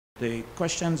the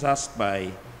questions asked by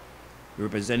the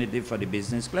representative for the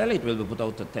business, clearly it will be put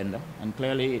out to tender, and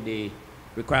clearly the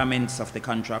requirements of the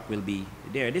contract will be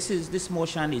there. This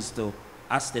motion is to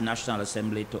ask the National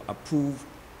Assembly to approve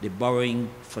the borrowing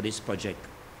for this project.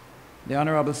 The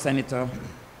Honorable Senator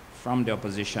from the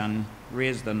opposition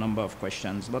raised a number of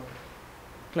questions, but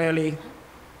clearly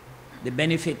the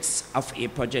benefits of a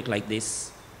project like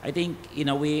this, I think in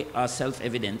a way are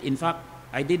self-evident. In fact,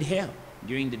 I did hear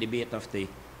during the debate of the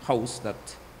House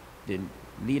that the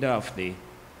leader of the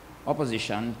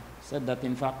opposition said that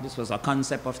in fact this was a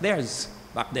concept of theirs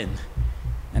back then,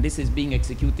 and this is being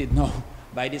executed now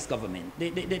by this government.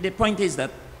 The point is that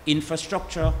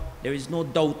infrastructure, there is no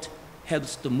doubt,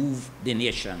 helps to move the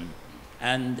nation,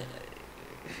 and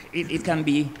it can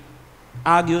be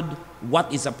argued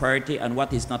what is a priority and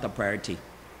what is not a priority.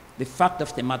 The fact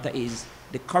of the matter is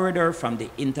the corridor from the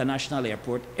international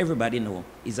airport, everybody knows,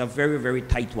 is a very, very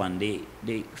tight one. The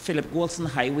Philip Goulson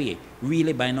Highway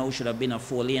really by now should have been a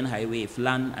 4-lane highway if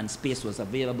land and space was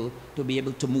available to be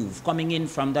able to move. Coming in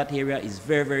from that area is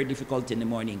very, very difficult in the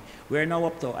morning. We're now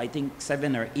up to, I think,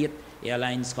 7 or 8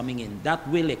 airlines coming in. That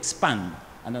will expand,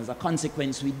 and as a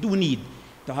consequence, we do need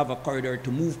to have a corridor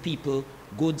to move people,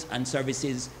 goods, and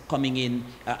services coming in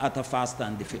at a fast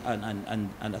and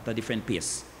at a different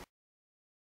pace.